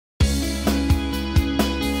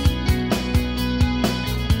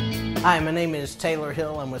Hi, my name is Taylor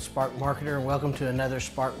Hill. I'm with Spark Marketer, and welcome to another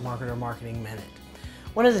Spark Marketer Marketing Minute.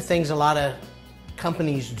 One of the things a lot of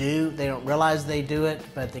companies do, they don't realize they do it,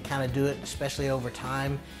 but they kind of do it, especially over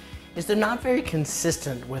time, is they're not very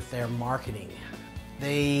consistent with their marketing.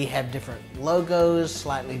 They have different logos,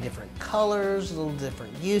 slightly different colors, a little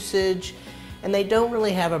different usage, and they don't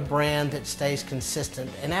really have a brand that stays consistent.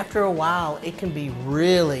 And after a while, it can be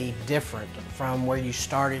really different from where you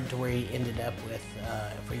started to where you ended up with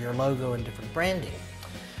for your logo and different branding.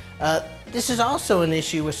 This is also an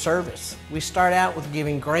issue with service. We start out with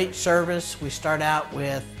giving great service. We start out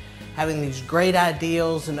with having these great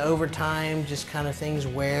ideals, and over time, just kind of things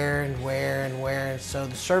wear and wear and wear. And so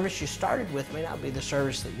the service you started with may not be the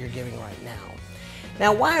service that you're giving right now.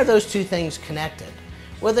 Now, why are those two things connected?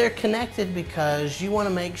 Well, they're connected because you want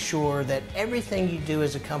to make sure that everything you do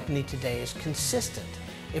as a company today is consistent.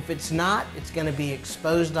 If it's not, it's going to be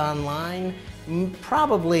exposed online,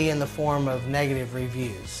 probably in the form of negative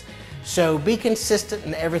reviews. So be consistent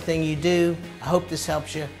in everything you do. I hope this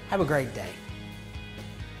helps you. Have a great day.